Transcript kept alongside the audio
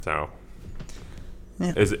So,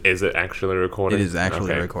 Yeah. is it actually recording? It is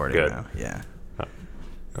actually Okay, recording good. now. Yeah.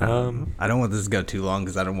 I don't want this to go too long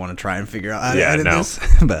because I don't want to try and figure out how to Yeah, edit no. this.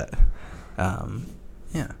 But,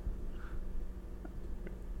 yeah.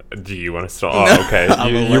 Do you want to start? Oh, okay.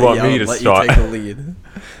 You want me to start? You take the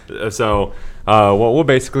lead. So, what we're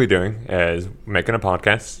basically doing is making a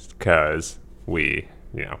podcast because we,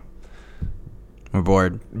 We're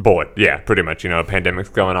bored. bored. Yeah, pretty much. A pandemic's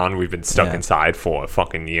going on. We've been stuck Yeah. inside for a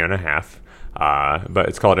fucking year and a half. But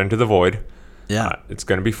it's called Into the Void. Yeah. It's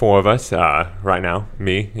going to be 4 of us right now.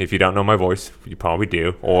 Me, if you don't know my voice, you probably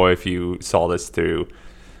do. Or if you saw this through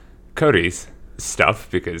Cody's stuff,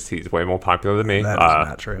 because he's way more popular than me. That is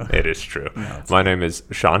not true. It is true. No, My name is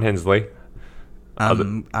Sean Hensley.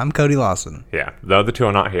 I'm Cody Lawson. Yeah, the other two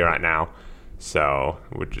are not here right now. So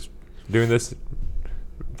we're just doing this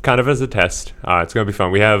kind of as a test. It's going to be fun.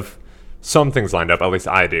 We have some things lined up, at least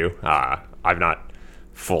I do. I've not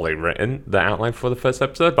fully written the outline for the first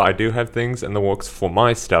episode, but I do have things in the works for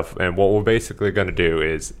my stuff. And what we're basically going to do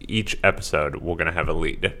is each episode we're going to have a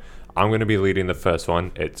lead. I'm going to be leading the first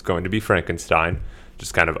one. It's going to be Frankenstein,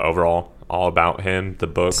 just kind of overall, all about him, the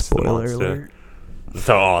books, Spoiler the monster, alert.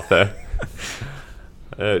 the author.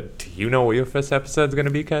 Do you know what your first episode's going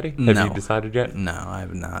to be, Cody? Have No. you decided yet? No, I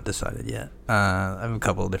have not decided yet. I have a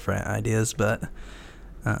couple of different ideas, but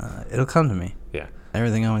it'll come to me. Yeah.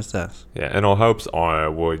 Everything always does. Yeah, and our hopes are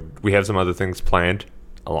we have some other things planned.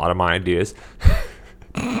 A lot of my ideas.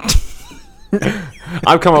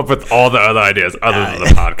 I've come up with all the other ideas other than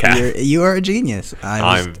the podcast. You are a genius.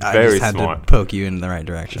 I very just had smart. to poke you in the right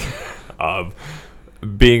direction.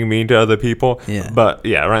 Being mean to other people. Yeah. But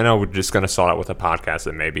yeah, right now we're just going to start out with a podcast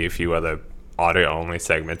and maybe a few other audio-only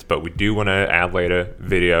segments. But we do want to add later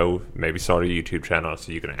video, maybe start a YouTube channel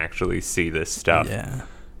so you can actually see this stuff. Yeah.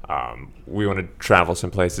 We want to travel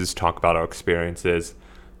some places, talk about our experiences.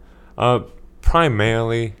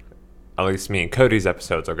 Primarily, at least me and Cody's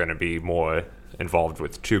episodes are going to be more involved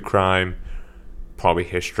with true crime, probably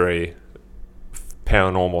history,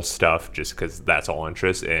 paranormal stuff, just because that's all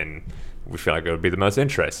interest, and we feel like it would be the most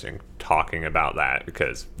interesting talking about that,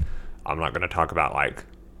 because I'm not going to talk about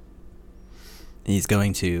He's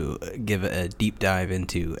going to give a deep dive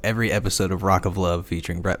into every episode of Rock of Love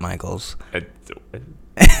featuring Bret Michaels.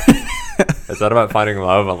 Is that about finding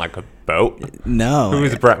love on a boat? No. Who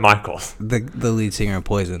is Bret Michaels? The lead singer of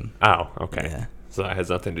Poison. Oh, okay. Yeah. So that has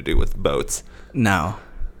nothing to do with boats. No.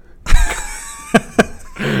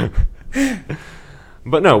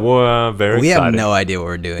 But no, we're very We excited. have no idea what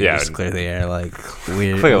we're doing. Yeah. Just clearly are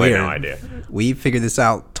Clearly no idea. We figured this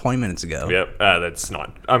out 20 minutes ago. Yep, that's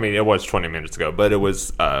not... I mean, it was 20 minutes ago, but it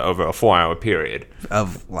was over a 4-hour period.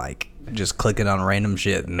 Of just clicking on random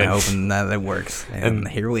shit and hoping that it works. And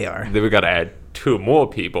here we are. Then we got to add 2 more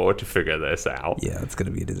people to figure this out. Yeah, it's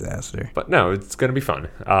going to be a disaster. But no, it's going to be fun.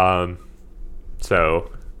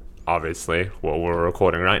 So, obviously, what we're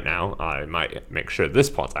recording right now, I might make sure this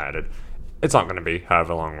part's added. It's not going to be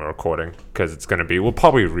however long we're recording, because it's going to be... We'll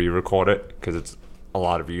probably re-record it, because it's a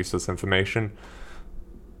lot of useless information.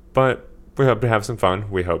 But we hope to have some fun.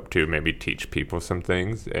 We hope to maybe teach people some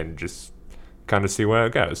things and just kind of see where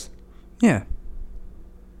it goes. Yeah.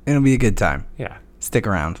 It'll be a good time. Yeah. Stick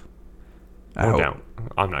around. I Or hope. don't.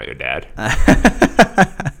 I'm not your dad.